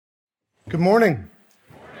Good morning.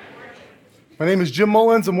 My name is Jim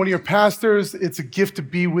Mullins. I'm one of your pastors. It's a gift to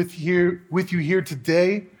be with you here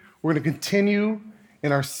today. We're going to continue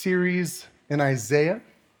in our series in Isaiah.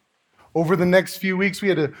 Over the next few weeks, we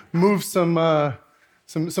had to move some of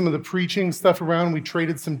the preaching stuff around. We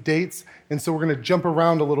traded some dates, and so we're going to jump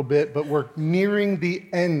around a little bit, but we're nearing the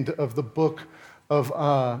end of the book of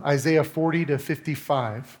Isaiah 40 to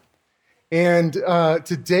 55. And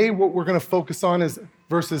today, what we're going to focus on is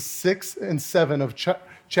verses 6 and 7 of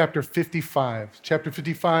chapter 55. Chapter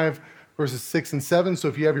 55, verses 6 and 7. So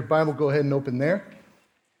if you have your Bible, go ahead and open there.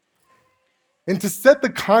 And to set the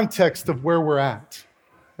context of where we're at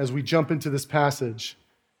as we jump into this passage,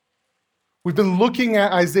 we've been looking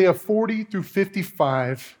at Isaiah 40 through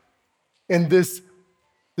 55 and this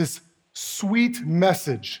sweet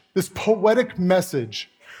message, this poetic message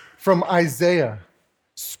from Isaiah,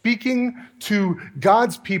 speaking to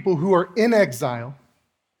God's people who are in exile.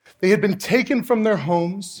 They had been taken from their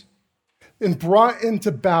homes and brought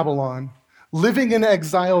into Babylon, living in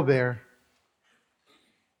exile there,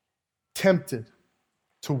 tempted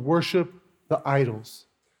to worship the idols,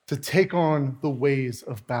 to take on the ways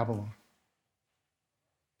of Babylon.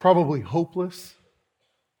 Probably hopeless,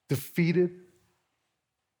 defeated,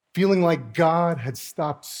 feeling like God had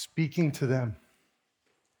stopped speaking to them.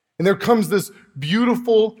 And there comes this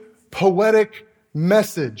beautiful, poetic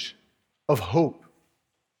message of hope.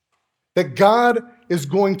 That God is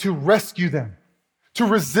going to rescue them, to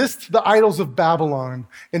resist the idols of Babylon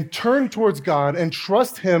and turn towards God and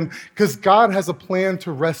trust Him because God has a plan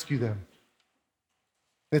to rescue them.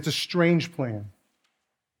 And it's a strange plan.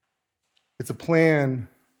 It's a plan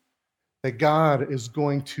that God is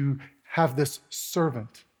going to have this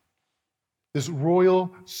servant, this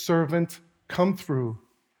royal servant come through,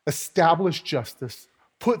 establish justice,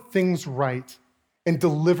 put things right, and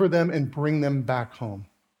deliver them and bring them back home.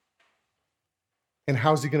 And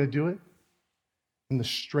how's he going to do it? In the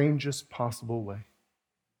strangest possible way.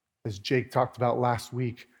 As Jake talked about last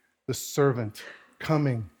week, the servant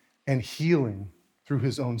coming and healing through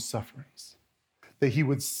his own sufferings. That he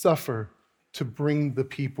would suffer to bring the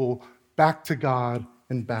people back to God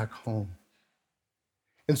and back home.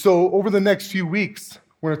 And so over the next few weeks,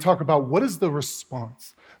 we're going to talk about what is the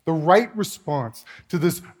response, the right response to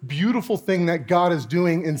this beautiful thing that God is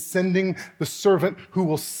doing in sending the servant who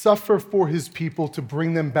will suffer for his people to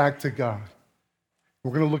bring them back to God.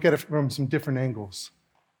 We're going to look at it from some different angles.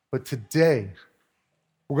 But today,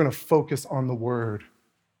 we're going to focus on the word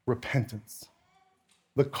repentance.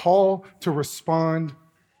 The call to respond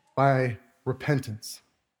by repentance.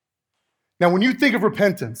 Now, when you think of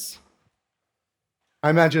repentance, I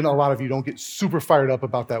imagine a lot of you don't get super fired up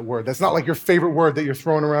about that word. That's not like your favorite word that you're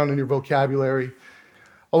throwing around in your vocabulary.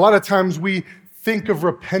 A lot of times we think of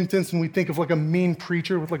repentance and we think of like a mean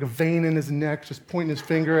preacher with like a vein in his neck just pointing his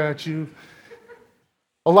finger at you.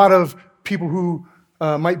 A lot of people who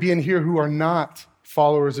might be in here who are not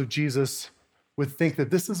followers of Jesus would think that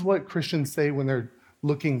this is what Christians say when they're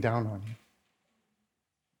looking down on you.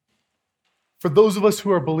 For those of us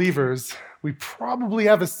who are believers, we probably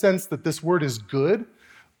have a sense that this word is good,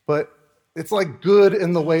 but it's like good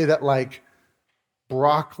in the way that like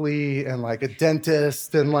broccoli and like a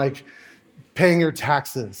dentist and like paying your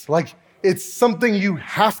taxes. Like it's something you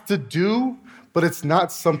have to do, but it's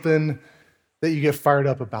not something that you get fired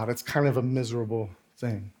up about. It's kind of a miserable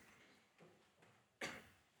thing.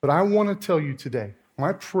 But I want to tell you today,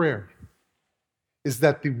 my prayer is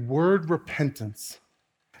that the word repentance,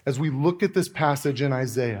 as we look at this passage in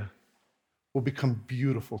Isaiah, will become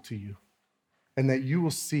beautiful to you, and that you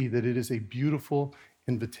will see that it is a beautiful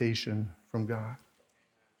invitation from God.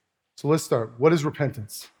 So let's start. What is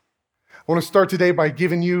repentance? I want to start today by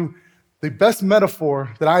giving you the best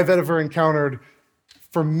metaphor that I've ever encountered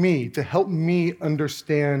for me to help me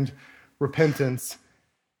understand repentance.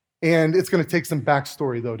 And it's going to take some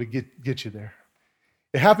backstory, though, to get you there.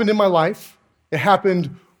 It happened in my life. It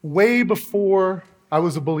happened way before I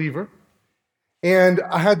was a believer. And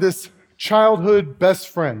I had this childhood best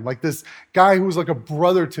friend, like this guy who was like a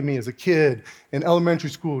brother to me as a kid in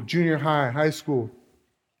elementary school, junior high, high school.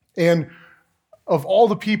 And of all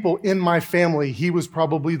the people in my family, he was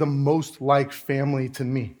probably the most like family to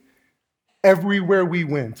me. Everywhere we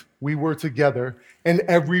went, we were together. And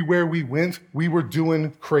everywhere we went, we were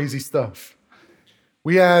doing crazy stuff.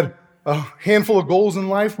 We had a handful of goals in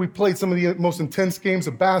life. We played some of the most intense games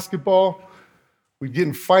of basketball. We'd get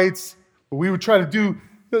in fights, but we would try to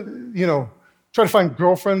try to find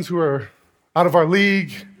girlfriends who are out of our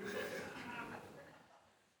league,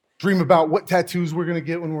 dream about what tattoos we're going to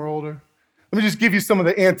get when we're older. Let me just give you some of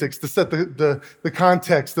the antics to set the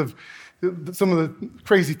context of some of the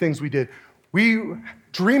crazy things we did. We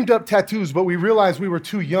dreamed up tattoos, but we realized we were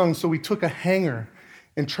too young, so we took a hanger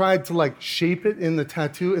and tried to like shape it in the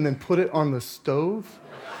tattoo and then put it on the stove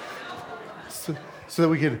so that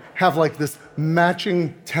we could have like this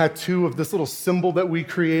matching tattoo of this little symbol that we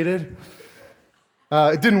created.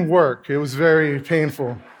 It didn't work. It was very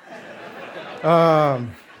painful.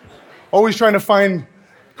 Always trying to find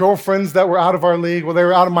girlfriends that were out of our league. Well, they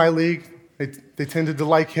were out of my league. They tended to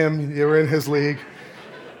like him. They were in his league.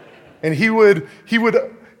 And he would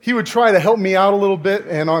try to help me out a little bit.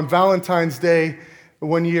 And on Valentine's Day,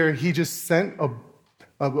 one year, he just sent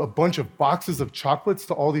a bunch of boxes of chocolates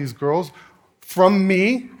to all these girls from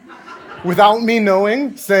me, without me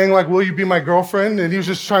knowing, saying like, will you be my girlfriend? And he was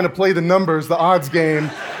just trying to play the numbers, the odds game.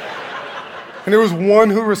 And there was one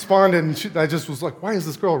who responded, and I just was like, why is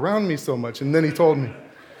this girl around me so much? And then he told me.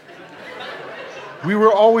 We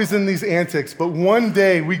were always in these antics, but one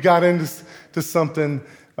day we got into something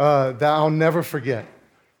that I'll never forget.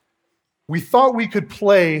 We thought we could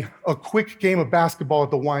play a quick game of basketball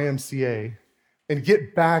at the YMCA and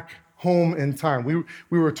get back home in time.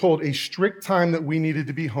 We were told a strict time that we needed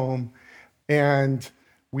to be home, and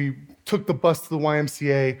we took the bus to the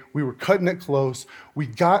YMCA. We were cutting it close. We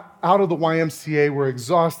got out of the YMCA. We're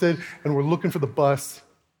exhausted, and we're looking for the bus.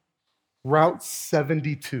 Route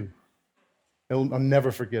 72. I'll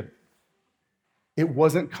never forget it. It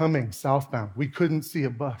wasn't coming southbound. We couldn't see a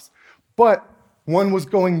bus. But one was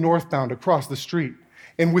going northbound across the street.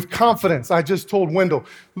 And with confidence, I just told Wendell,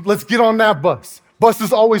 let's get on that bus.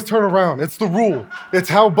 Buses always turn around. It's the rule. It's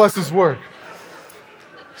how buses work.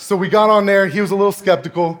 So we got on there. He was a little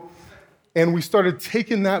skeptical. And we started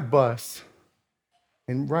taking that bus.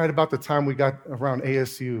 And right about the time we got around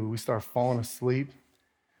ASU, we started falling asleep.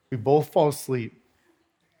 We both fall asleep.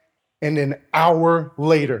 And an hour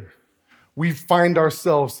later, we find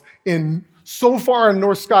ourselves so far in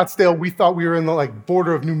North Scottsdale, we thought we were in the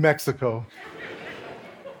border of New Mexico.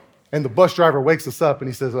 And the bus driver wakes us up and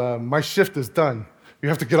he says, my shift is done. You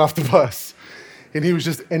have to get off the bus. And he was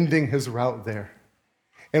just ending his route there.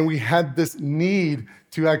 And we had this need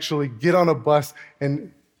to actually get on a bus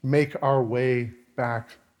and make our way back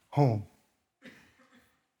home.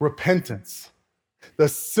 Repentance, the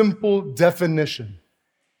simple definition,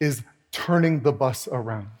 is turning the bus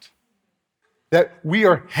around. That we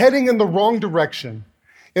are heading in the wrong direction,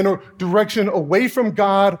 in a direction away from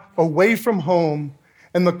God, away from home,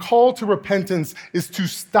 and the call to repentance is to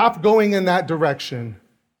stop going in that direction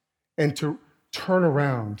and to turn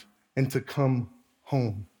around and to come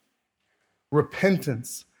home.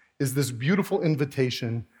 Repentance is this beautiful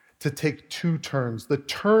invitation to take two turns, the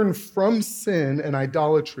turn from sin and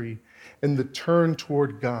idolatry and the turn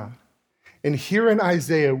toward God. And here in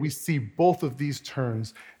Isaiah, we see both of these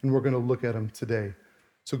turns, and we're going to look at them today.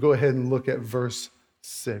 So go ahead and look at verse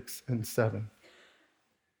 6 and 7. It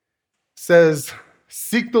says,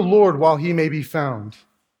 seek the Lord while he may be found.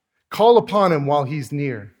 Call upon him while he's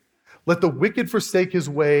near. Let the wicked forsake his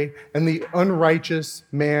way, and the unrighteous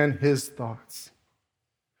man his thoughts.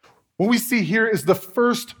 What we see here is the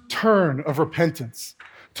first turn of repentance,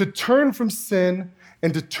 to turn from sin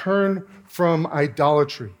and to turn from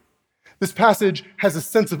idolatry. This passage has a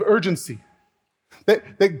sense of urgency,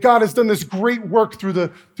 that God has done this great work through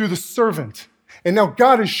the servant. And now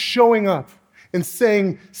God is showing up and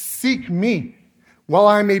saying, seek me while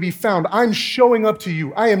I may be found. I'm showing up to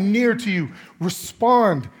you. I am near to you.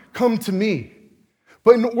 Respond. Come to me.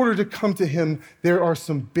 But in order to come to him, there are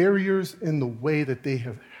some barriers in the way that they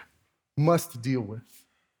must deal with.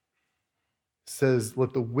 It says,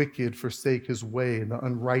 let the wicked forsake his way and the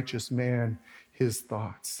unrighteous man his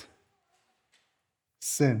thoughts.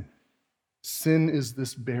 Sin. Sin is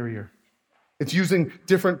this barrier. It's using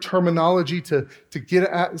different terminology to get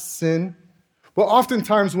at sin. But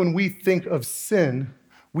oftentimes when we think of sin,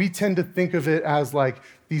 we tend to think of it as like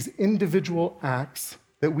these individual acts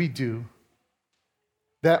that we do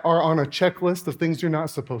that are on a checklist of things you're not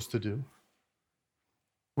supposed to do,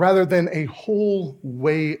 rather than a whole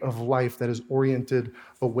way of life that is oriented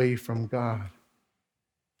away from God.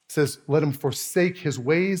 It says, let him forsake his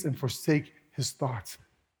ways and forsake his thoughts,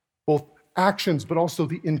 both actions, but also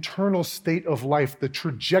the internal state of life, the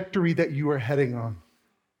trajectory that you are heading on.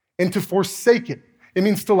 And to forsake it, it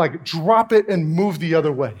means to drop it and move the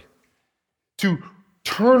other way, to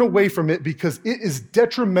turn away from it because it is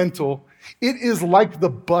detrimental. It is like the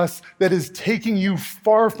bus that is taking you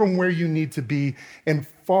far from where you need to be and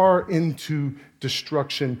far into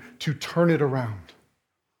destruction, to turn it around.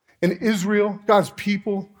 And Israel, God's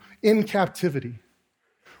people in captivity,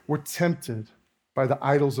 were tempted by the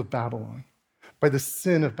idols of Babylon, by the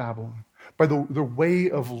sin of Babylon, by the way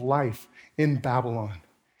of life in Babylon.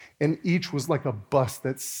 And each was like a bus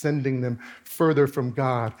that's sending them further from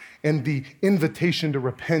God. And the invitation to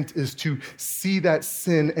repent is to see that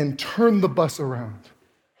sin and turn the bus around.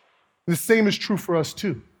 The same is true for us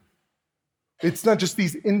too. It's not just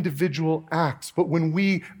these individual acts, but when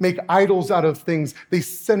we make idols out of things, they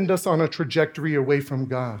send us on a trajectory away from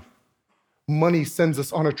God. Money sends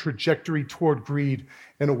us on a trajectory toward greed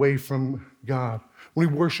and away from God. When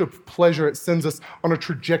we worship pleasure, it sends us on a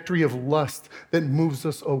trajectory of lust that moves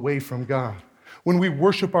us away from God. When we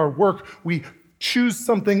worship our work, we choose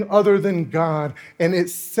something other than God, and it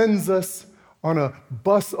sends us on a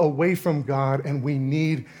bus away from God, and we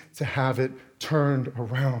need to have it turned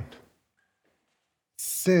around.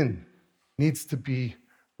 Sin needs to be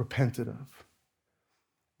repented of.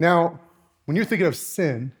 Now, when you're thinking of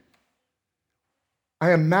sin,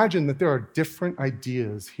 I imagine that there are different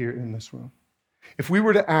ideas here in this room. If we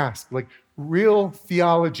were to ask, like real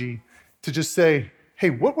theology, to just say, hey,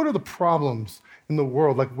 what are the problems in the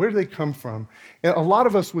world? Like, where do they come from? And a lot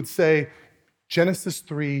of us would say Genesis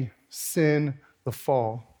 3, sin, the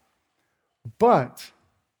fall. But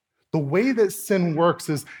the way that sin works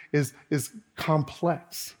is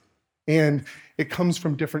complex, and it comes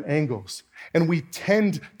from different angles. And we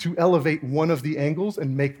tend to elevate one of the angles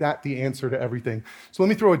and make that the answer to everything. So let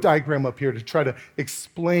me throw a diagram up here to try to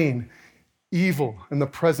explain evil and the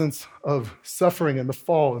presence of suffering and the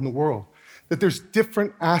fall in the world. That there's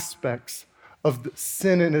different aspects of the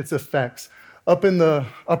sin and its effects. Up in the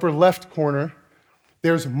upper left corner,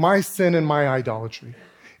 there's my sin and my idolatry.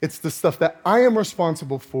 It's the stuff that I am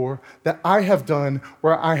responsible for, that I have done,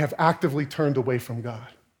 where I have actively turned away from God.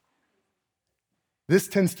 This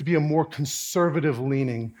tends to be a more conservative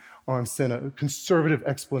leaning on sin, a conservative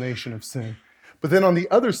explanation of sin. But then on the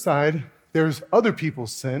other side, there's other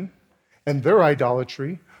people's sin and their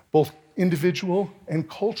idolatry, both individual and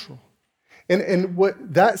cultural. And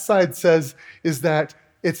what that side says is that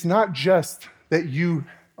it's not just that you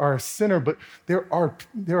are a sinner, but there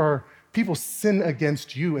are people sin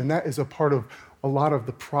against you, and that is a part of a lot of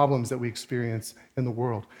the problems that we experience in the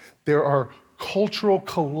world. There are cultural,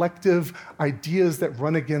 collective ideas that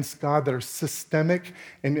run against God that are systemic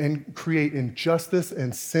and create injustice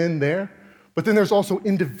and sin there. But then there's also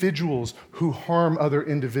individuals who harm other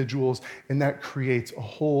individuals, and that creates a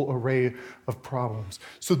whole array of problems.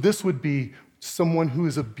 So this would be someone who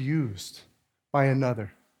is abused by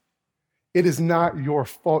another. It is not your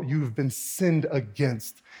fault. You've been sinned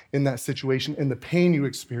against in that situation, and the pain you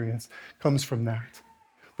experience comes from that.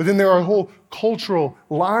 But then there are whole cultural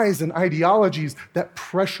lies and ideologies that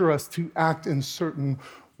pressure us to act in certain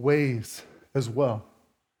ways as well.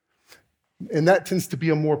 And that tends to be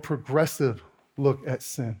a more progressive look at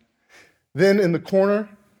sin. Then in the corner,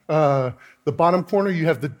 the bottom corner, you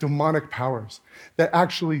have the demonic powers that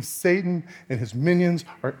actually Satan and his minions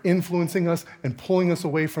are influencing us and pulling us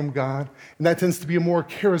away from God. And that tends to be a more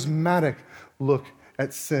charismatic look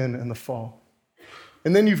at sin and the fall.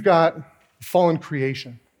 And then you've got fallen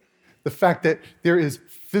creation. The fact that there is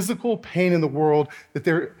physical pain in the world,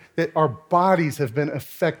 that our bodies have been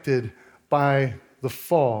affected by the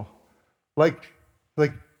fall. Like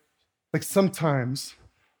sometimes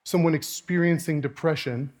someone experiencing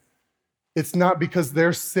depression, it's not because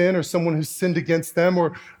their sin or someone who sinned against them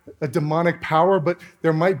or a demonic power, but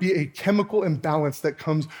there might be a chemical imbalance that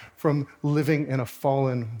comes from living in a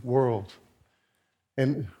fallen world.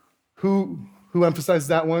 And who emphasizes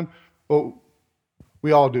that one? Well,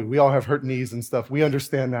 we all do. We all have hurt knees and stuff. We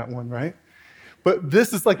understand that one, right? But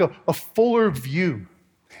this is like a fuller view.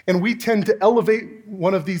 And we tend to elevate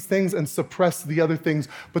one of these things and suppress the other things.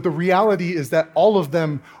 But the reality is that all of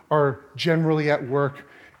them are generally at work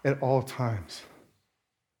at all times.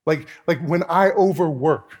 Like when I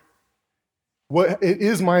overwork, it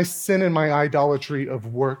is my sin and my idolatry of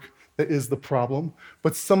work that is the problem.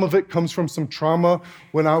 But some of it comes from some trauma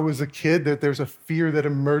when I was a kid, that there's a fear that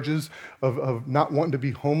emerges of not wanting to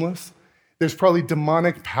be homeless. There's probably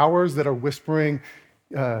demonic powers that are whispering,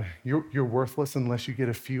 you're worthless unless you get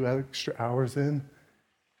a few extra hours in.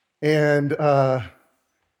 And the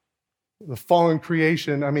fallen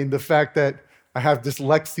creation, I mean, the fact that I have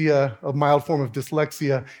dyslexia, a mild form of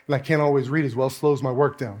dyslexia, and I can't always read as well, slows my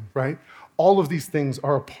work down, right? All of these things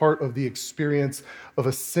are a part of the experience of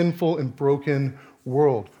a sinful and broken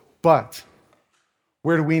world. But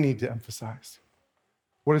where do we need to emphasize?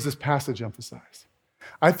 What does this passage emphasize?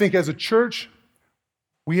 I think as a church,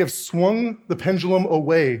 we have swung the pendulum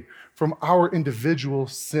away from our individual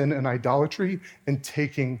sin and idolatry and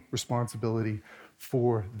taking responsibility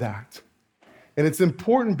for that. And it's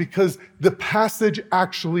important because the passage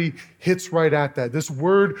actually hits right at that. This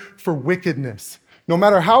word for wickedness. No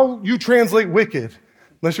matter how you translate wicked,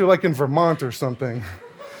 unless you're like in Vermont or something,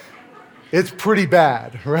 it's pretty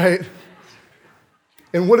bad, right?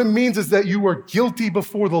 And what it means is that you are guilty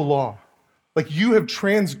before the law. Like you have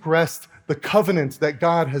transgressed the covenant that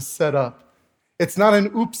God has set up. It's not an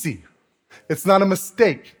oopsie. It's not a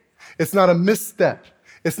mistake. It's not a misstep.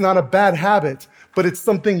 It's not a bad habit, but it's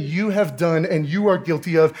something you have done and you are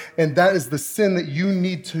guilty of, and that is the sin that you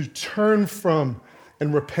need to turn from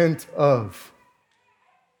and repent of.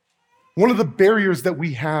 One of the barriers that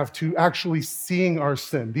we have to actually seeing our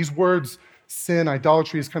sin, these words, sin,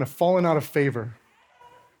 idolatry, has kind of fallen out of favor.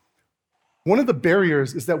 One of the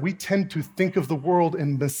barriers is that we tend to think of the world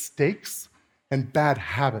in mistakes and bad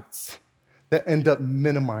habits that end up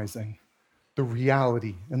minimizing the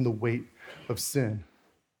reality and the weight of sin.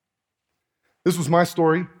 This was my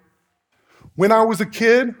story. When I was a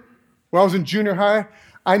kid, when I was in junior high,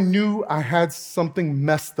 I knew I had something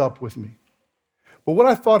messed up with me. But what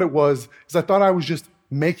I thought it was is I thought I was just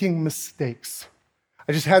making mistakes.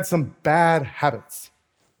 I just had some bad habits.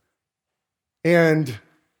 And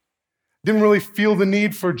didn't really feel the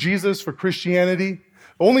need for Jesus, for Christianity.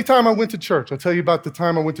 The only time I went to church, I'll tell you about the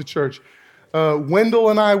time I went to church.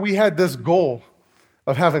 Wendell and I, we had this goal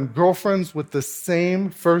of having girlfriends with the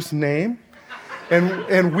same first name.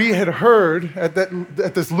 And we had heard at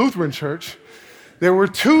this Lutheran church, there were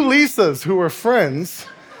two Lisas who were friends,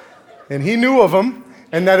 and he knew of them,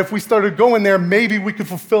 and that if we started going there, maybe we could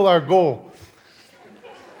fulfill our goal.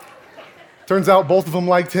 Turns out both of them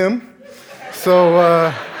liked him,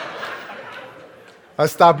 so I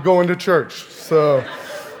stopped going to church. So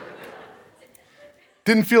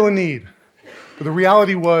didn't feel a need. But the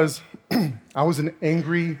reality was, I was an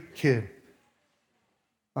angry kid.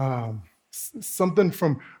 Something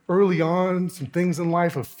from early on, some things in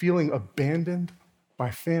life of feeling abandoned by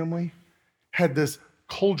family, had this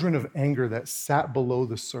cauldron of anger that sat below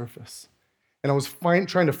the surface. And I was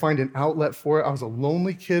trying to find an outlet for it. I was a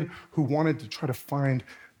lonely kid who wanted to try to find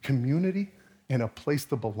community and a place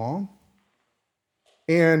to belong.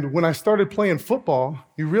 And when I started playing football,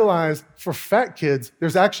 you realize for fat kids,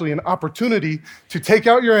 there's actually an opportunity to take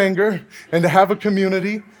out your anger and to have a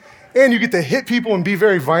community. And you get to hit people and be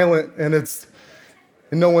very violent, and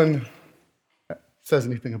no one says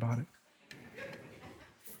anything about it.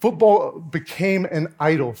 Football became an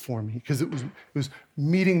idol for me because it was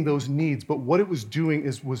meeting those needs. But what it was doing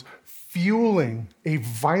was fueling a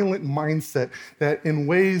violent mindset that in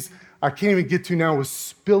ways I can't even get to now was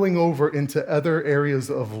spilling over into other areas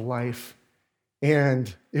of life.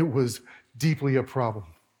 And it was deeply a problem.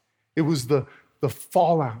 It was the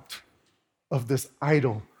fallout of this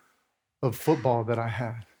idol of football that I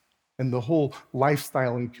had and the whole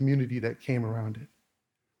lifestyle and community that came around it.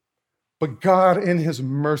 But God, in his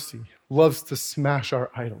mercy, loves to smash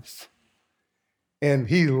our idols. And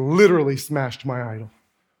he literally smashed my idol.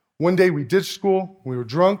 One day we ditched school, we were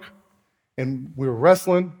drunk, and we were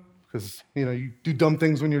wrestling, because you do dumb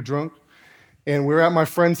things when you're drunk. And we were at my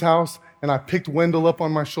friend's house, and I picked Wendell up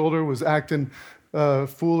on my shoulder, was acting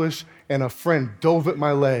foolish, and a friend dove at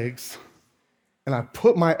my legs, and I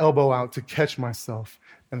put my elbow out to catch myself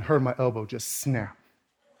and heard my elbow just snap.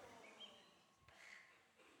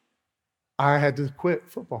 I had to quit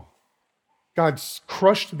football. God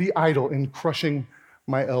crushed the idol in crushing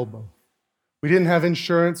my elbow. We didn't have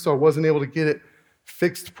insurance, so I wasn't able to get it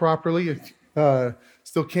fixed properly.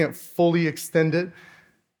 Still can't fully extend it.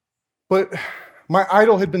 But my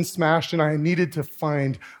idol had been smashed, and I needed to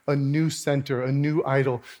find a new center, a new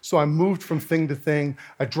idol. So I moved from thing to thing.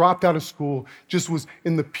 I dropped out of school, just was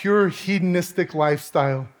in the pure hedonistic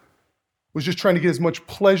lifestyle, was just trying to get as much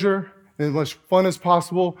pleasure and as much fun as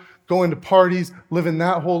possible, going to parties, living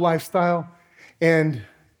that whole lifestyle. And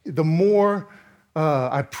the more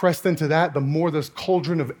I pressed into that, the more this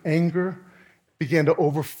cauldron of anger began to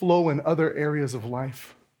overflow in other areas of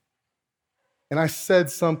life. And I said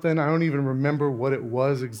something, I don't even remember what it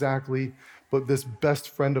was exactly, but this best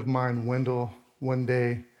friend of mine, Wendell, one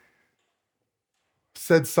day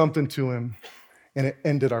said something to him, and it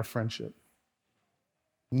ended our friendship.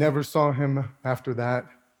 Never saw him after that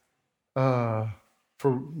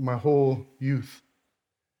for my whole youth.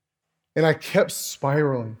 And I kept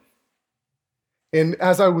spiraling. And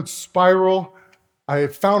as I would spiral, I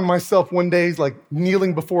found myself one day like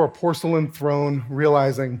kneeling before a porcelain throne,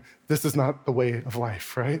 realizing this is not the way of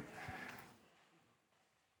life, right?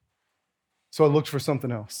 So I looked for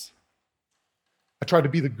something else. I tried to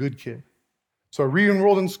be the good kid. So I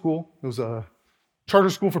re-enrolled in school. It was a charter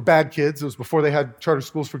school for bad kids. It was before they had charter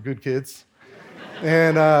schools for good kids.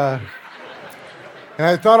 And And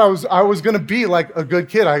I thought I was going to be like a good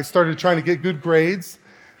kid. I started trying to get good grades.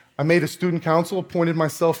 I made a student council, appointed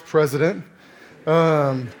myself president,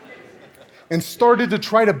 and started to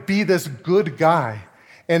try to be this good guy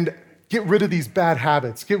and get rid of these bad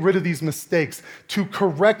habits, get rid of these mistakes, to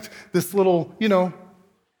correct this little,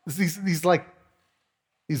 these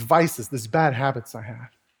vices, these bad habits I had.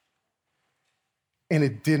 And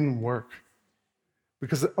it didn't work.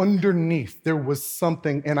 Because underneath there was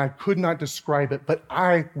something, and I could not describe it, but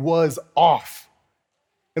I was off.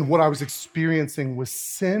 And what I was experiencing was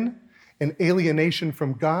sin and alienation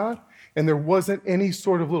from God, and there wasn't any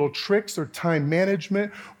sort of little tricks or time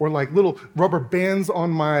management or like little rubber bands on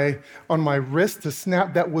my wrist to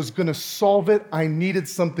snap that was gonna solve it. I needed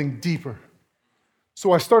something deeper.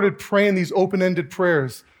 So I started praying these open-ended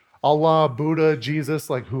prayers. Allah, Buddha, Jesus,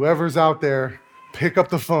 like whoever's out there, pick up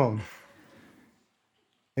the phone.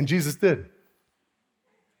 And Jesus did.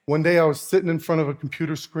 One day I was sitting in front of a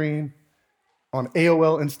computer screen on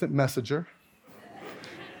AOL Instant Messenger,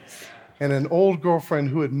 and an old girlfriend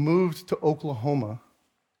who had moved to Oklahoma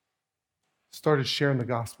started sharing the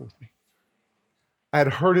gospel with me. I had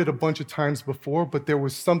heard it a bunch of times before, but there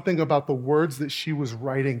was something about the words that she was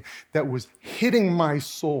writing that was hitting my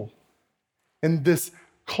soul. And this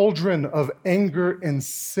cauldron of anger and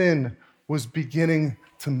sin was beginning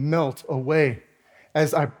to melt away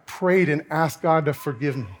as I prayed and asked God to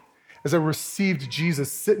forgive me. As I received Jesus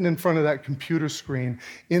sitting in front of that computer screen,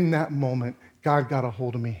 in that moment, God got a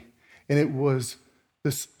hold of me. And it was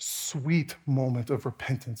this sweet moment of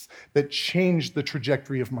repentance that changed the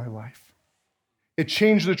trajectory of my life. It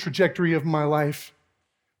changed the trajectory of my life.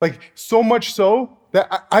 Like, so much so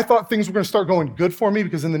that I thought things were gonna start going good for me,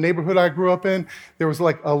 because in the neighborhood I grew up in, there was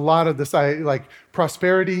like a lot of this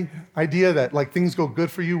prosperity idea that like things go good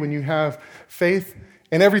for you when you have faith,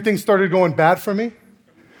 and everything started going bad for me.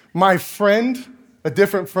 My friend, a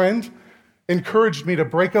different friend, encouraged me to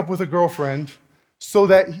break up with a girlfriend so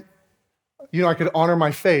that I could honor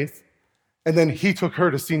my faith, and then he took her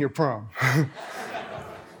to senior prom.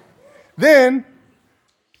 Then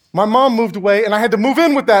my mom moved away, and I had to move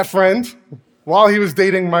in with that friend while he was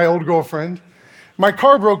dating my old girlfriend. My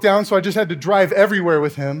car broke down, so I just had to drive everywhere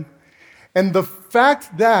with him. And the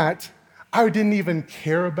fact that I didn't even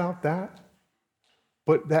care about that,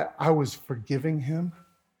 but that I was forgiving him,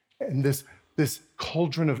 and this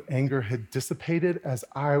cauldron of anger had dissipated as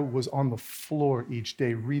I was on the floor each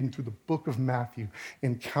day reading through the book of Matthew,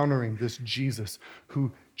 encountering this Jesus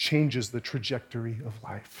who changes the trajectory of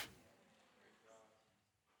life.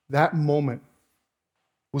 That moment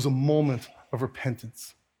was a moment of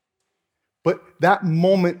repentance. But that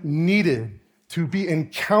moment needed for me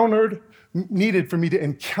to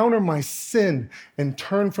encounter my sin and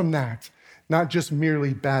turn from that, not just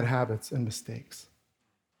merely bad habits and mistakes.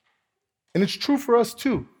 And it's true for us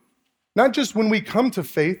too, not just when we come to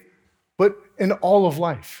faith, but in all of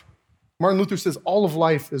life. Martin Luther says all of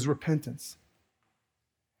life is repentance.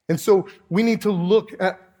 And so we need to look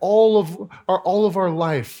at all of our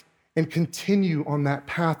life and continue on that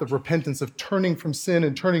path of repentance, of turning from sin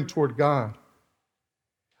and turning toward God.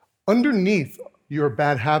 Underneath your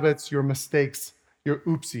bad habits, your mistakes, your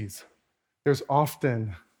oopsies, there's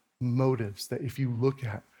often motives that, if you look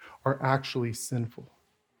at, are actually sinful.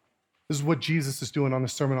 This is what Jesus is doing on the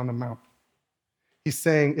Sermon on the Mount. He's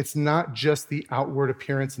saying it's not just the outward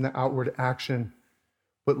appearance and the outward action,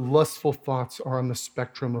 but lustful thoughts are on the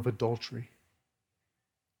spectrum of adultery.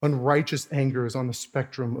 Unrighteous anger is on the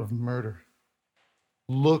spectrum of murder.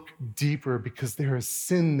 Look deeper, because there is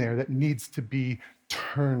sin there that needs to be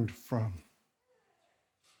turned from.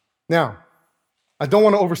 Now, I don't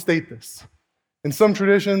want to overstate this. In some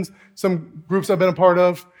traditions, some groups I've been a part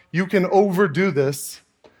of, you can overdo this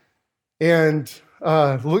and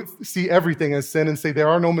see everything as sin and say there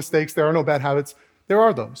are no mistakes, there are no bad habits. There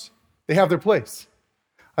are those. They have their place.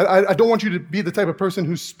 I don't want you to be the type of person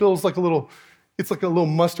who spills it's like a little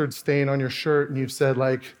mustard stain on your shirt, and you've said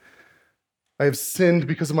I have sinned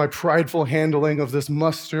because of my prideful handling of this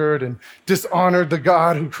mustard and dishonored the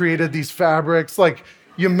God who created these fabrics. Like,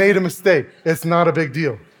 you made a mistake. It's not a big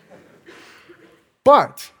deal.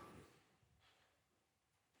 But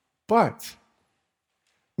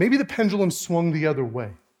maybe the pendulum swung the other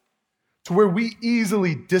way, to where we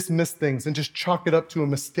easily dismiss things and just chalk it up to a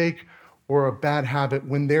mistake or a bad habit,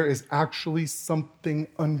 when there is actually something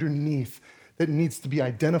underneath that needs to be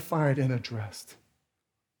identified and addressed.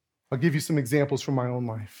 I'll give you some examples from my own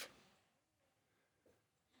life.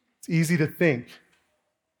 It's easy to think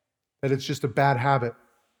that it's just a bad habit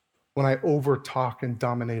when I over-talk and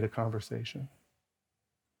dominate a conversation.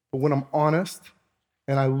 But when I'm honest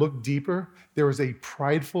and I look deeper, there is a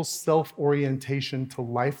prideful self-orientation to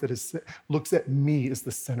life that looks at me as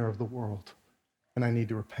the center of the world, and I need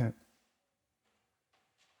to repent.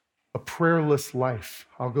 A prayerless life.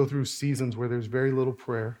 I'll go through seasons where there's very little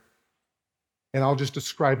prayer, and I'll just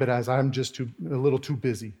describe it as I'm just a little too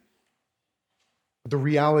busy. The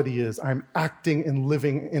reality is I'm acting and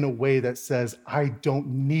living in a way that says, I don't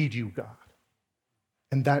need you, God.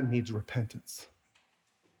 And that needs repentance.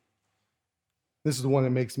 This is the one that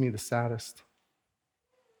makes me the saddest.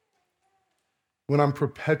 When I'm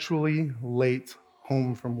perpetually late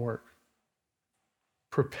home from work,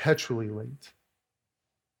 perpetually late,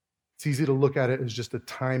 it's easy to look at it as just a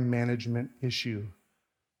time management issue,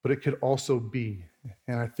 but it could also be,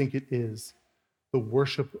 and I think it is, the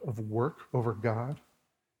worship of work over God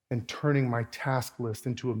and turning my task list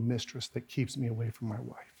into a mistress that keeps me away from my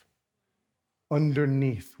wife.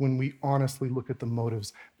 Underneath, when we honestly look at the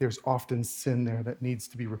motives, there's often sin there that needs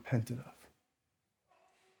to be repented of.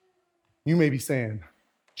 You may be saying,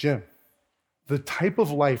 Jim, the type of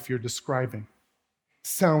life you're describing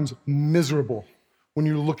sounds miserable when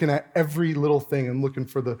you're looking at every little thing and looking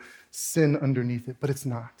for the sin underneath it, but it's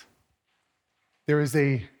not. There is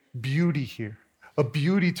a beauty here, a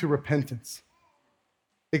beauty to repentance.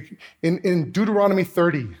 In Deuteronomy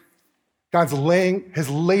 30, God has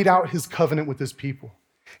laid out his covenant with his people,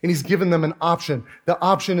 and he's given them an option. The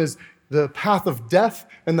option is the path of death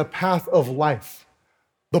and the path of life.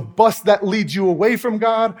 The bus that leads you away from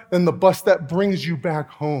God and the bus that brings you back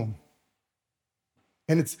home.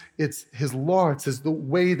 And it's his law. It says the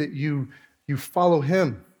way that you follow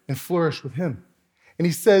him and flourish with him. And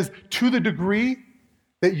he says, to the degree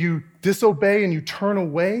that you disobey and you turn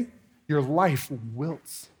away, your life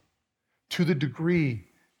wilts. To the degree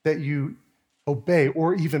that you obey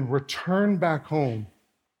or even return back home,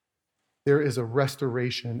 there is a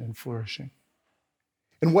restoration and flourishing.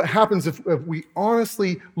 And what happens if we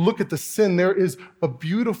honestly look at the sin, there is a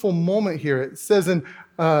beautiful moment here. It says in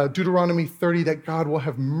Deuteronomy 30 that God will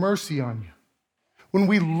have mercy on you. When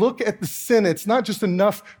we look at the sin, it's not just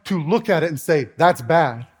enough to look at it and say, that's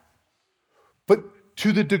bad. But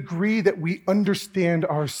to the degree that we understand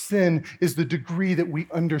our sin is the degree that we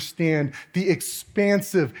understand the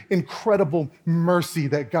expansive, incredible mercy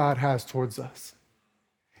that God has towards us.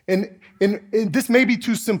 And this may be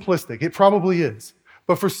too simplistic. It probably is.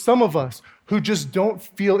 But for some of us who just don't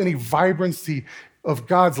feel any vibrancy of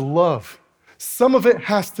God's love, some of it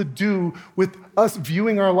has to do with us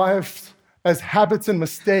viewing our lives as habits and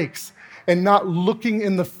mistakes and not looking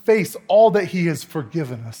in the face all that he has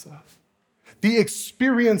forgiven us of. The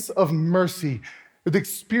experience of mercy,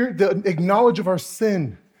 the knowledge of our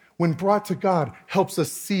sin when brought to God helps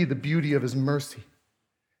us see the beauty of his mercy.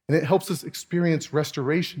 And it helps us experience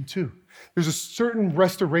restoration too. There's a certain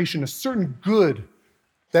restoration, a certain good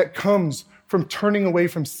that comes from turning away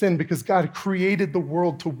from sin because God created the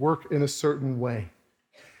world to work in a certain way.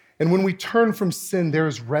 And when we turn from sin, there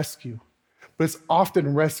is rescue. But it's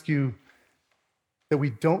often rescue that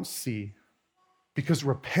we don't see because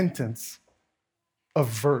repentance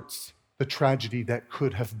averts the tragedy that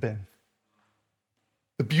could have been.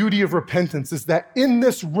 The beauty of repentance is that in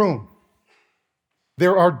this room,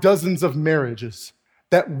 there are dozens of marriages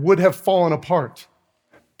that would have fallen apart,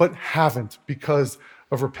 but haven't because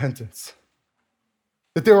of repentance.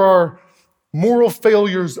 That there are moral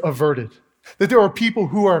failures averted. That there are people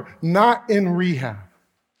who are not in rehab.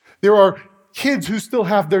 There are kids who still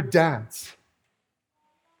have their dads.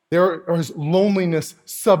 There is loneliness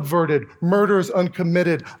subverted, murders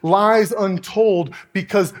uncommitted, lies untold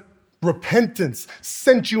because repentance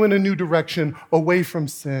sent you in a new direction away from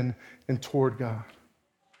sin and toward God.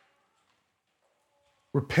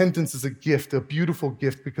 Repentance is a gift, a beautiful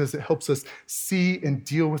gift, because it helps us see and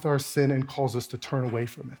deal with our sin and calls us to turn away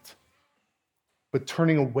from it. But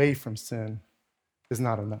turning away from sin is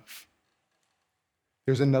not enough.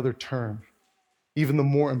 There's another turn, even the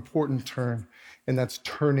more important turn, and that's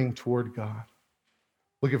turning toward God.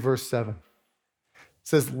 Look at verse 7. It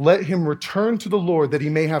says, let him return to the Lord that he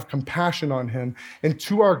may have compassion on him, and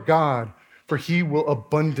to our God, for he will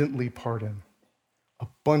abundantly pardon.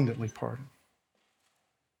 Abundantly pardon.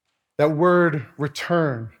 That word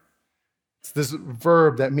return, it's this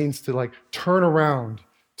verb that means to turn around,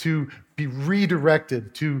 to be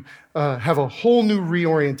redirected, to have a whole new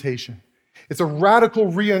reorientation. It's a radical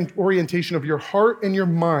reorientation of your heart and your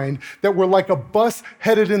mind that we're like a bus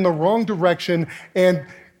headed in the wrong direction and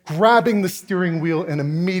grabbing the steering wheel and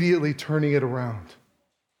immediately turning it around.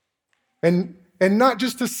 And not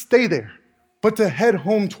just to stay there, but to head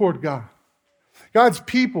home toward God. God's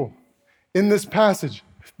people in this passage,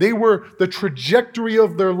 They were the trajectory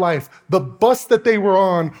of their life. The bus that they were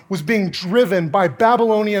on was being driven by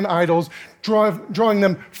Babylonian idols, drawing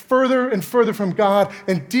them further and further from God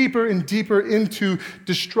and deeper into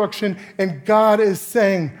destruction. And God is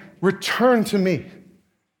saying, return to me.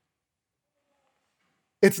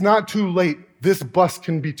 It's not too late. This bus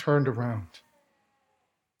can be turned around.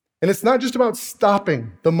 And it's not just about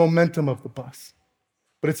stopping the momentum of the bus,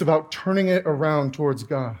 but it's about turning it around towards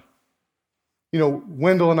God. You know,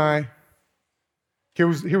 Wendell and I, here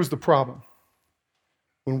was the problem.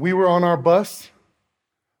 When we were on our bus,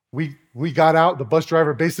 we got out, the bus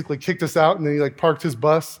driver basically kicked us out, and then he parked his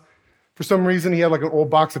bus. For some reason, he had an old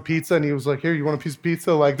box of pizza, and he was like, here, you want a piece of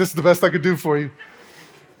pizza? This is the best I could do for you.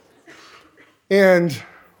 And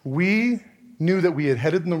we knew that we had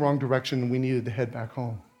headed in the wrong direction, and we needed to head back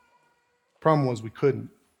home. Problem was we couldn't.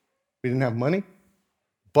 We didn't have money.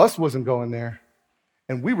 Bus wasn't going there.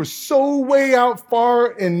 And we were so way out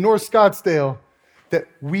far in North Scottsdale that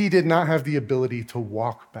we did not have the ability to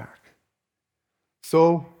walk back.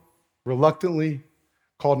 So, reluctantly,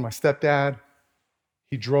 called my stepdad.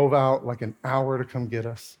 He drove out an hour to come get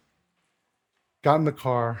us. Got in the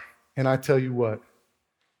car, and I tell you what,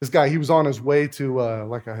 this guy, he was on his way to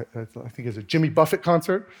I think it's a Jimmy Buffett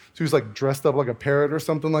concert. So he was dressed up like a parrot or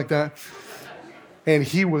something like that. And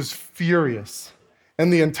he was furious.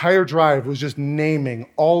 And the entire drive was just naming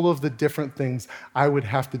all of the different things I would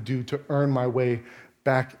have to do to earn my way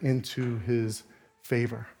back into his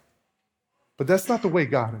favor. But that's not the way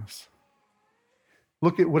God is.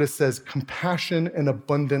 Look at what it says, compassion and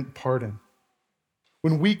abundant pardon.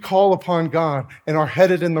 When we call upon God and are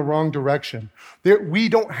headed in the wrong direction, we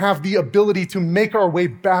don't have the ability to make our way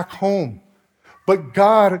back home. But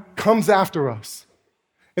God comes after us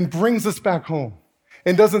and brings us back home.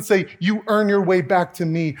 And doesn't say, you earn your way back to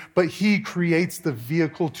me, but he creates the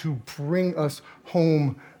vehicle to bring us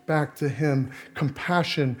home back to him.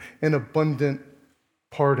 Compassion and abundant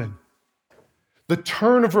pardon. The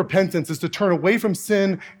turn of repentance is to turn away from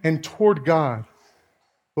sin and toward God.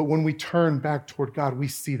 But when we turn back toward God, we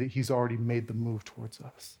see that he's already made the move towards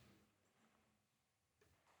us.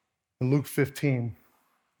 In Luke 15,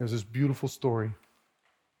 there's this beautiful story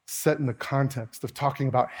set in the context of talking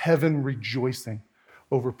about heaven rejoicing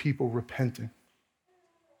over people repenting.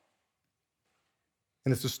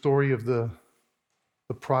 And it's the story of the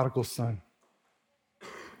prodigal son.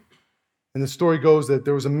 And the story goes that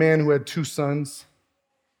there was a man who had 2 sons.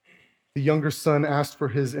 The younger son asked for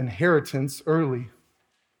his inheritance early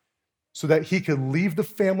so that he could leave the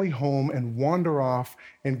family home and wander off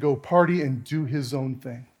and go party and do his own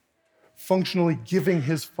thing, functionally giving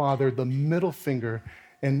his father the middle finger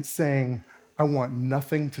and saying, I want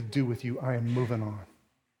nothing to do with you. I am moving on.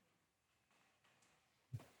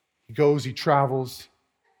 He goes, he travels,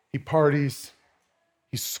 he parties,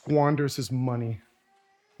 he squanders his money,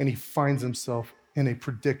 and he finds himself in a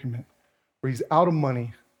predicament where he's out of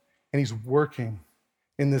money and he's working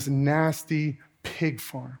in this nasty pig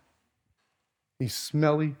farm. He's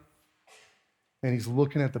smelly, and he's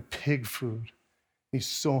looking at the pig food. He's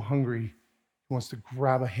so hungry, he wants to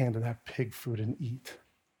grab a hand of that pig food and eat.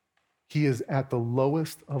 He is at the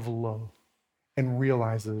lowest of low and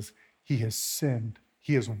realizes he has sinned.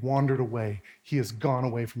 He has wandered away. He has gone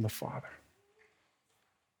away from the Father.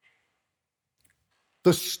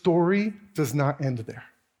 The story does not end there.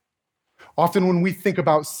 Often when we think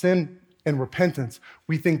about sin and repentance,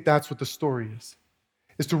 we think that's what the story is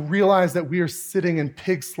to realize that we are sitting in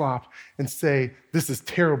pig slop and say, this is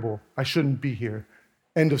terrible, I shouldn't be here.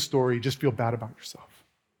 End of story, just feel bad about yourself.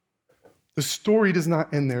 The story does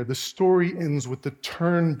not end there. The story ends with the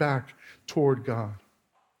turn back toward God.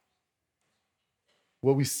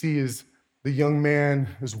 What we see is the young man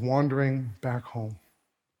is wandering back home.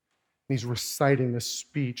 He's reciting this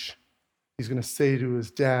speech he's going to say to his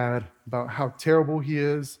dad about how terrible he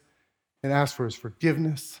is and ask for his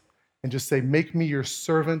forgiveness and just say, make me your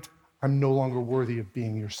servant. I'm no longer worthy of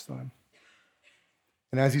being your son.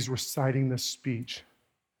 And as he's reciting this speech,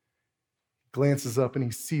 he glances up and he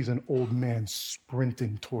sees an old man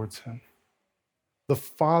sprinting towards him. The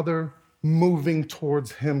father moving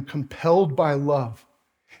towards him, compelled by love.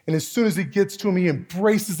 And as soon as he gets to him, he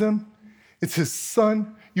embraces him. It's his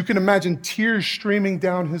son. You can imagine tears streaming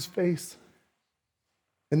down his face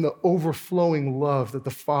and the overflowing love that the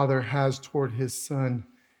father has toward his son.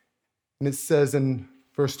 And it says in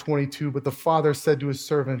verse 22, but the father said to his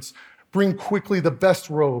servants, bring quickly the best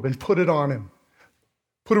robe and put it on him.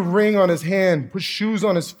 Put a ring on his hand, put shoes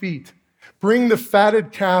on his feet. Bring the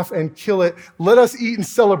fatted calf and kill it. Let us eat and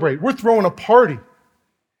celebrate. We're throwing a party.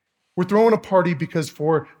 We're throwing a party because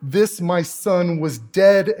for this my son was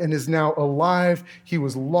dead and is now alive. He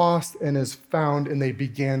was lost and is found, and they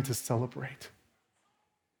began to celebrate.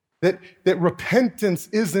 That repentance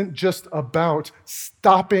isn't just about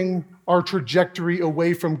stopping our trajectory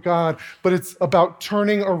away from God, but it's about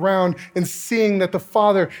turning around and seeing that the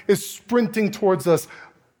Father is sprinting towards us,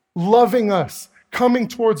 loving us, coming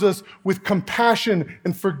towards us with compassion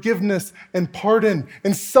and forgiveness and pardon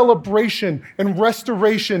and celebration and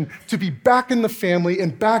restoration, to be back in the family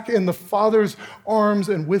and back in the Father's arms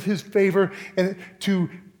and with his favor, and to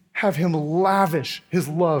have him lavish his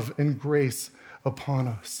love and grace upon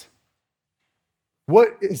us.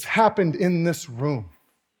 What has happened in this room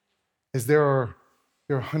is there are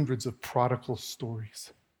hundreds of prodigal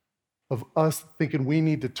stories of us thinking we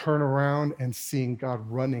need to turn around and seeing God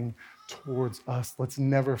running towards us. Let's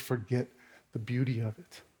never forget the beauty of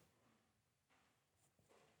it.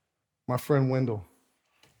 My friend Wendell,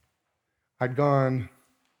 I'd gone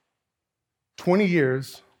 20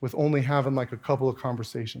 years with only having like a couple of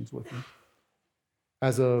conversations with him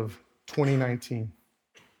as of 2019.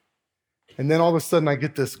 And then all of a sudden I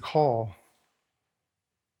get this call.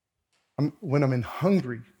 When I'm in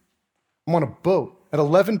Hungary, I'm on a boat at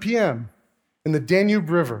 11 p.m. in the Danube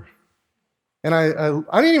River. And I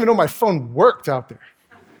didn't even know my phone worked out there.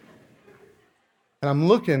 And I'm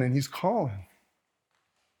looking, and he's calling.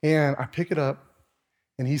 And I pick it up,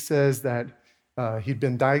 and he says that he'd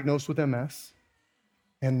been diagnosed with MS,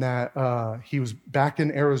 and that he was back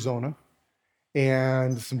in Arizona,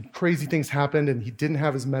 and some crazy things happened, and he didn't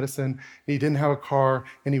have his medicine, and he didn't have a car,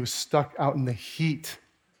 and he was stuck out in the heat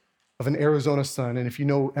of an Arizona sun. And if you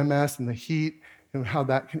know MS and the heat and how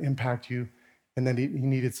that can impact you, and then he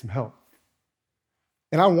needed some help.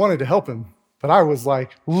 And I wanted to help him, but I was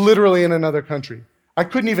like literally in another country. I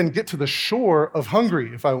couldn't even get to the shore of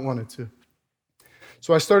Hungary if I wanted to.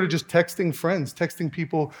 So I started just texting friends, texting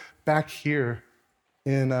people back here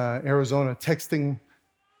in Arizona, texting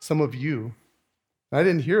some of you. And I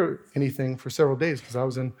didn't hear anything for several days because I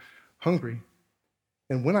was in Hungary.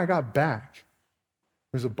 And when I got back,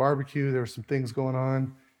 there was a barbecue, there were some things going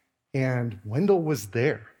on, and Wendell was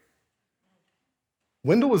there.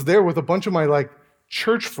 Wendell was there with a bunch of my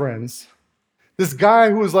church friends. This guy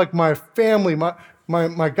who was like my family,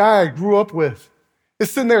 my guy I grew up with,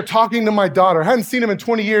 is sitting there talking to my daughter. I hadn't seen him in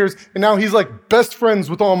 20 years, and now he's like best friends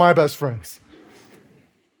with all my best friends.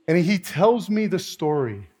 And he tells me the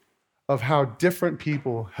story of how different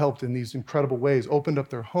people helped in these incredible ways, opened up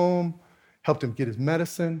their home, helped him get his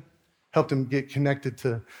medicine, helped him get connected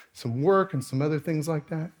to some work and some other things like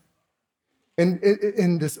that. And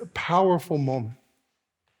in this powerful moment.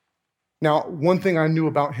 Now, one thing I knew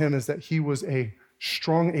about him is that he was a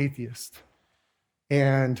strong atheist.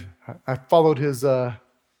 And I followed his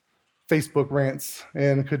Facebook rants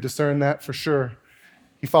and could discern that for sure.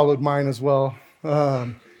 He followed mine as well.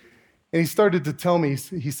 And he started to tell me,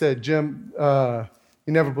 he said, Jim,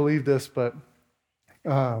 you never believed this, but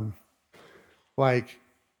the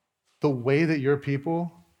way that your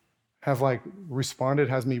people have responded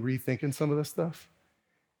has me rethinking some of this stuff.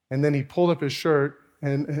 And then he pulled up his shirt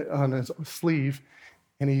and on his sleeve,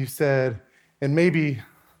 and he said, and maybe,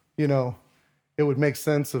 it would make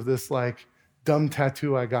sense of this dumb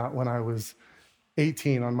tattoo I got when I was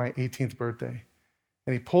 18 on my 18th birthday.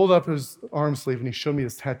 And he pulled up his arm sleeve and he showed me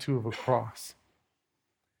this tattoo of a cross.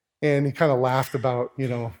 And he kind of laughed about,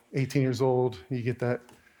 18 years old, you get that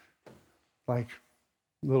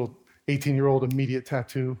little 18-year-old immediate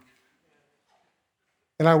tattoo.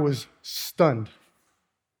 And I was stunned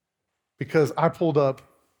because I pulled up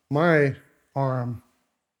my arm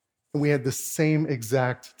and we had the same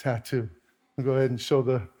exact tattoo. I'll go ahead and show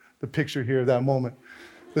the picture here of that moment.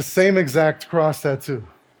 The same exact cross tattoo.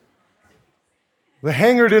 The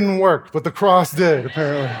hanger didn't work, but the cross did,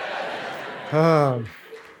 apparently.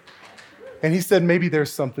 And he said, maybe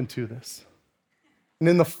there's something to this. And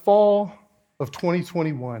in the fall of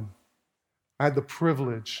 2021, I had the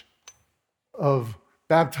privilege of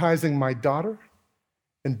baptizing my daughter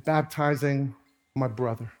and baptizing my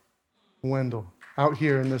brother, Wendell, out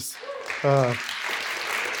here in this, out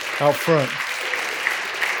front.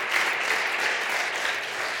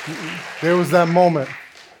 There was that moment.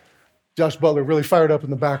 Josh Butler really fired up in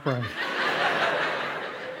the background.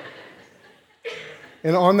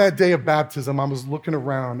 And on that day of baptism, I was looking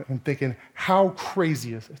around and thinking, how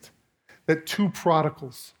crazy is it that two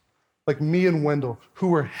prodigals, like me and Wendell, who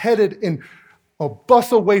were headed in a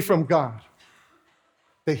bus away from God,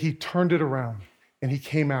 that he turned it around and he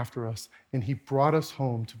came after us and he brought us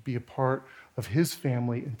home to be a part of his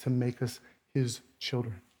family and to make us his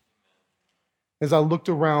children. As I looked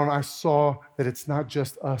around, I saw that it's not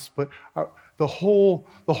just us, but the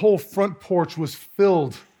whole front porch was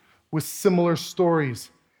filled with similar stories.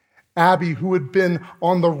 Abby, who had been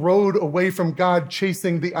on the road away from God,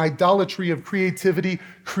 chasing the idolatry of creativity,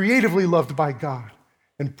 creatively loved by God,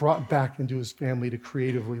 and brought back into his family to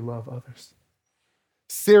creatively love others.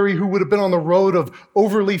 Sari, who would have been on the road of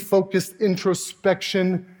overly focused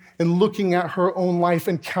introspection and looking at her own life,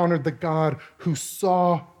 encountered the God who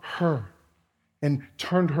saw her and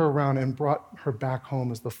turned her around and brought her back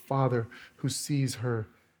home as the Father who sees her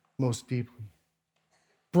most deeply.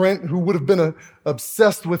 Brent, who would have been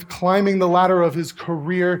obsessed with climbing the ladder of his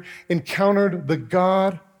career, encountered the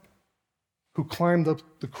God who climbed up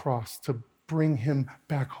the cross to bring him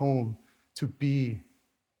back home to be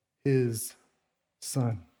his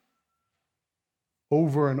son.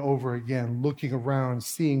 Over and over again, looking around,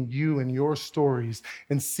 seeing you and your stories,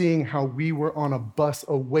 and seeing how we were on a bus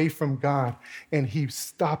away from God, and he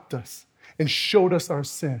stopped us and showed us our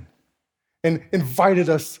sin and invited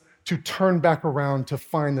us to turn back around to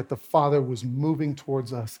find that the Father was moving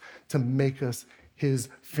towards us to make us his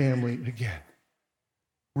family again.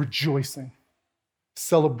 Rejoicing,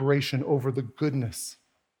 celebration over the goodness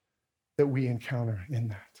that we encounter in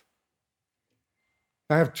that.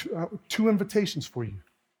 I have two invitations for you.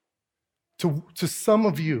 To some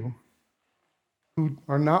of you who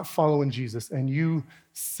are not following Jesus and you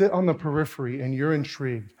sit on the periphery and you're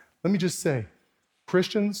intrigued, let me just say,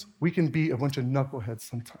 Christians, we can be a bunch of knuckleheads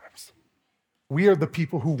sometimes. We are the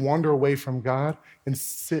people who wander away from God and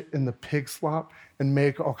sit in the pig slop and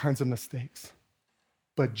make all kinds of mistakes.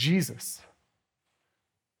 But Jesus,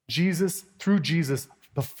 through Jesus,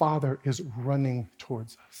 the Father is running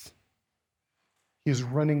towards us. He is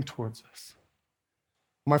running towards us.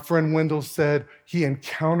 My friend Wendell said he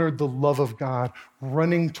encountered the love of God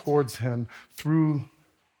running towards him through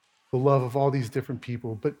the love of all these different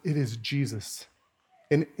people, but it is Jesus.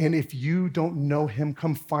 And if you don't know him,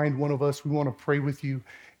 come find one of us. We want to pray with you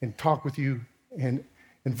and talk with you and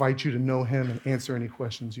invite you to know him and answer any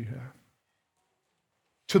questions you have.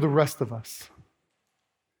 To the rest of us,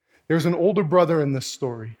 there's an older brother in this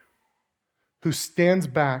story who stands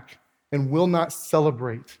back and will not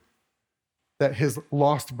celebrate that his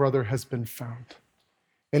lost brother has been found.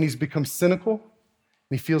 And he's become cynical, and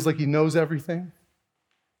he feels like he knows everything,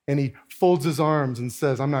 and he folds his arms and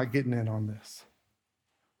says, I'm not getting in on this.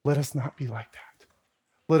 Let us not be like that.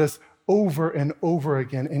 Let us over and over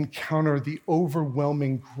again encounter the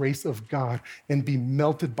overwhelming grace of God and be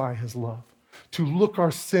melted by his love. To look our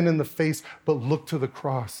sin in the face, but look to the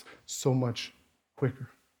cross so much quicker.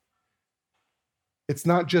 It's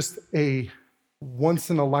not just a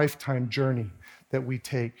once-in-a-lifetime journey that we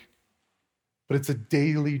take, but it's a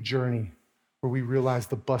daily journey where we realize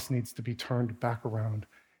the bus needs to be turned back around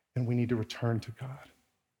and we need to return to God.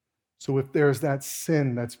 So if there's that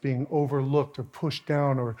sin that's being overlooked or pushed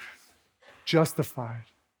down or justified,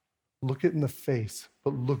 look it in the face,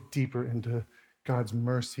 but look deeper into God's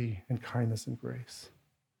mercy and kindness and grace.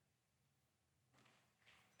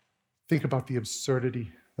 Think about the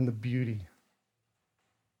absurdity and the beauty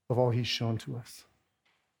of all he's shown to us.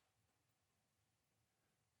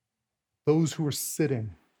 Those who were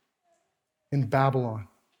sitting in Babylon,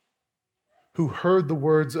 who heard the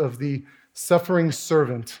words of the suffering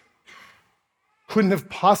servant, couldn't have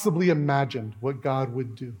possibly imagined what God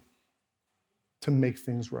would do to make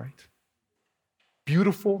things right.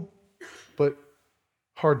 Beautiful, but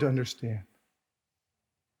hard to understand.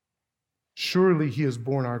 Surely he has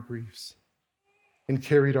borne our griefs and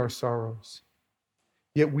carried our sorrows.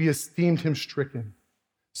 Yet we esteemed him stricken,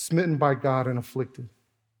 smitten by God and afflicted.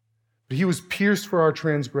 But he was pierced for our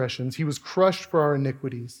transgressions. He was crushed for our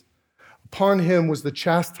iniquities. Upon him was the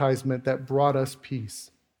chastisement that brought us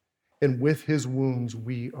peace, and with his wounds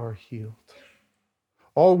we are healed.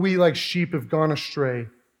 All we like sheep have gone astray.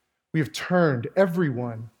 We have turned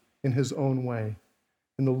everyone in his own way,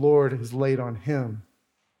 and the Lord has laid on him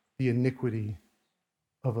the iniquity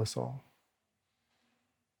of us all.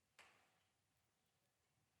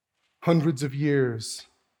 Hundreds of years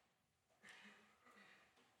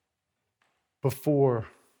before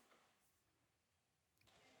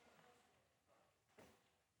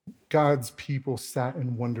God's people sat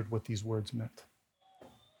and wondered what these words meant.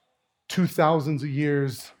 2,000 of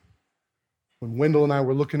years when Wendell and I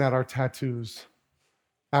were looking at our tattoos,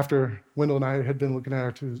 after Wendell and I had been looking at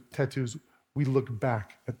our tattoos, we look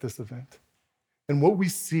back at this event. And what we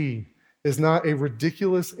see is not a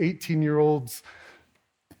ridiculous 18-year-old's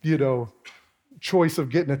choice of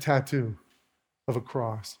getting a tattoo of a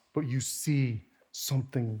cross, but you see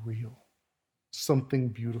something real, something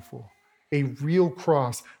beautiful. a real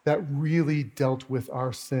cross that really dealt with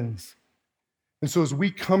our sins. And so as we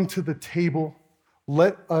come to the table,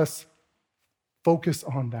 let us focus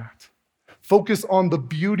on that. Focus on the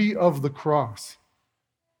beauty of the cross.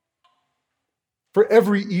 For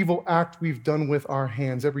every evil act we've done with our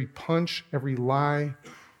hands, every punch, every lie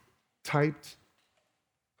typed,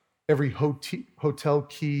 every hotel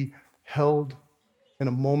key held in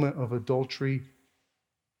a moment of adultery,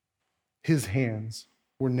 his hands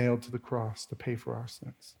were nailed to the cross to pay for our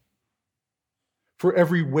sins. For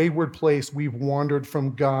every wayward place we've wandered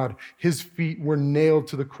from God, his feet were nailed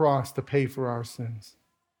to the cross to pay for our sins.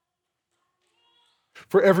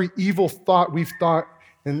 For every evil thought we've thought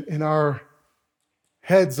in our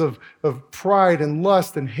heads of pride and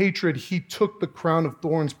lust and hatred, he took the crown of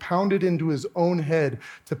thorns, pounded into his own head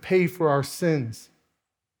to pay for our sins.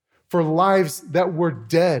 For lives that were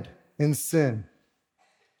dead in sin.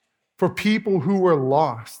 For people who were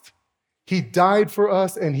lost. He died for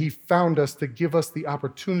us and he found us to give us the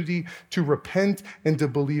opportunity to repent and to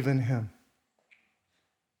believe in him.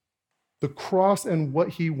 The cross and what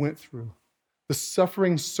he went through, the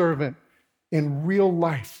suffering servant in real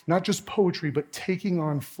life, not just poetry, but taking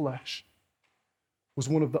on flesh, was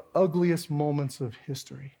one of the ugliest moments of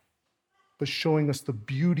history, but showing us the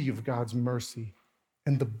beauty of God's mercy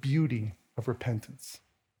and the beauty of repentance.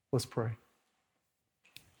 Let's pray.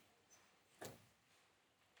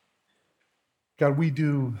 God, we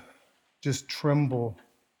do just tremble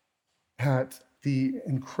at the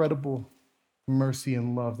incredible mercy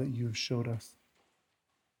and love that you have showed us.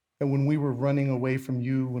 That when we were running away from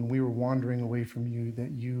you, when we were wandering away from you, that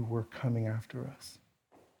you were coming after us.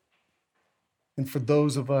 And for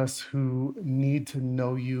those of us who need to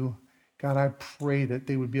know you, God, I pray that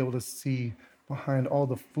they would be able to see behind all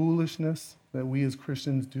the foolishness that we as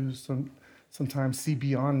Christians do sometimes see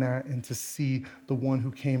beyond that and to see the one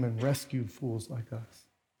who came and rescued fools like us.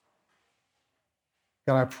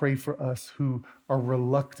 God, I pray for us who are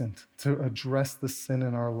reluctant to address the sin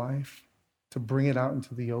in our life, to bring it out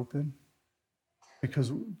into the open,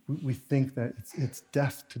 because we think that it's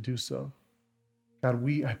death to do so. God,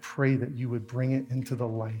 I pray that you would bring it into the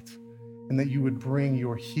light and that you would bring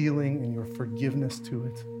your healing and your forgiveness to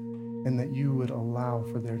it, and that you would allow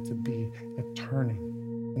for there to be a turning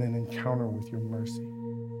and an encounter with your mercy.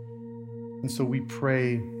 And so we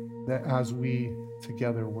pray that as we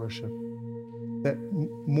together worship, that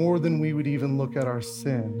more than we would even look at our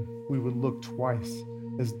sin, we would look twice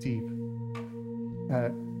as deep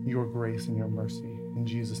at your grace and your mercy. In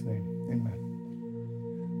Jesus' name,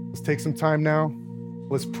 amen. Let's take some time now.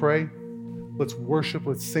 Let's pray. Let's worship.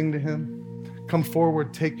 Let's sing to him. Come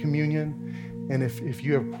forward, take communion. And if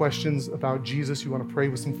you have questions about Jesus, you want to pray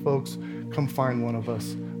with some folks, come find one of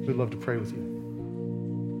us. We'd love to pray with you.